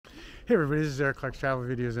Hey everybody, this is Eric Clark's Travel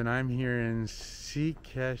Videos, and I'm here in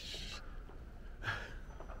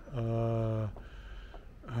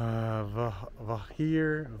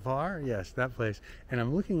Székesfehérvár, yes, that place. And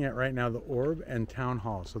I'm looking at right now the Orb and Town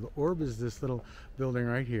Hall. So the Orb is this little building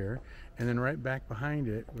right here, and then right back behind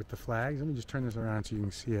it with the flags, let me just turn this around so you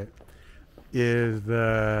can see it, is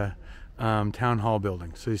the Town Hall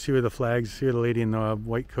building. So you see where the flags, see where the lady in the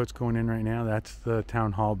white coat's going in right now? That's the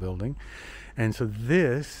Town Hall building. And so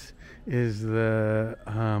this is the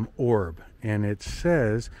Orb, and it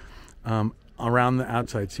says around the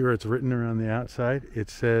outside, see where it's written around the outside? It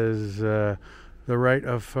says the right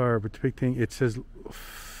of far, but the big thing, it says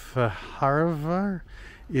Fehérvár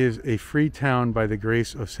is a free town by the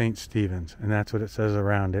grace of St. Stephen's, and that's what it says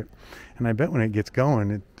around it. And I bet when it gets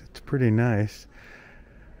going, it's pretty nice.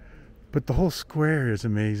 But the whole square is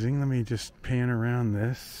amazing. Let me just pan around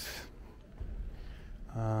this.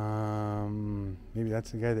 Maybe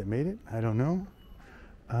that's the guy that made it. I don't know.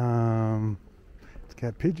 It's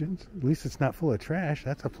got pigeons. At least it's not full of trash.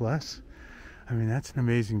 That's a plus. I mean, that's an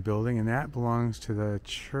amazing building, and that belongs to the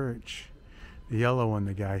church. The yellow one,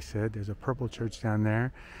 the guy said. There's a purple church down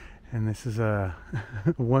there, and this is a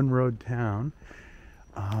one-road town,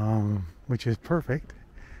 which is perfect.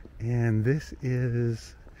 And this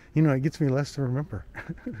is, you know, it gets me less to remember.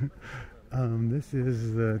 This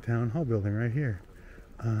is the Town Hall building right here.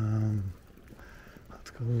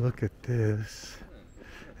 Let's go look at this.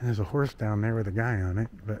 And there's a horse down there with a guy on it,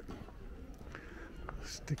 but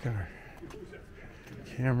let's stick our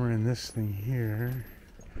camera in this thing here.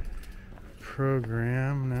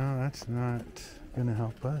 Program, no, that's not gonna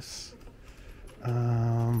help us.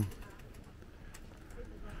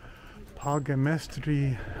 Commemorates,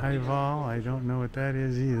 I don't know what that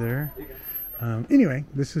is either. Anyway,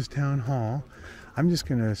 this is Town Hall. I'm just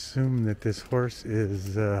going to assume that this horse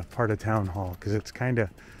is part of Town Hall because it's kind of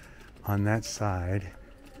on that side.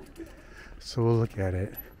 So we'll look at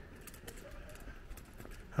it.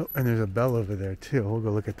 Oh, and there's a bell over there too. We'll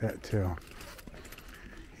go look at that too.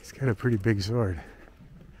 He's got a pretty big sword.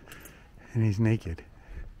 And he's naked.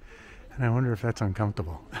 And I wonder if that's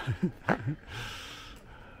uncomfortable.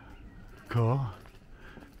 Cool.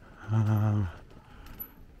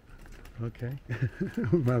 Okay.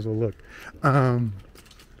 Might as well look.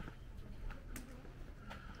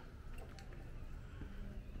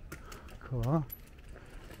 Cool.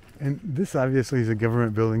 And this obviously is a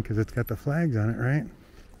government building because it's got the flags on it, right?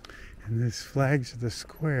 And this flag's the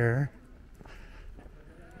square.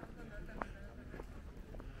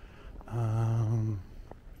 And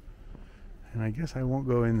I guess I won't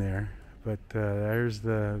go in there, but there's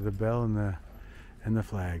the bell and the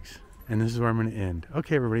flags. And this is where I'm going to end.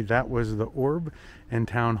 Okay, everybody, that was the Orb and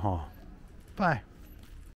Town Hall. Bye.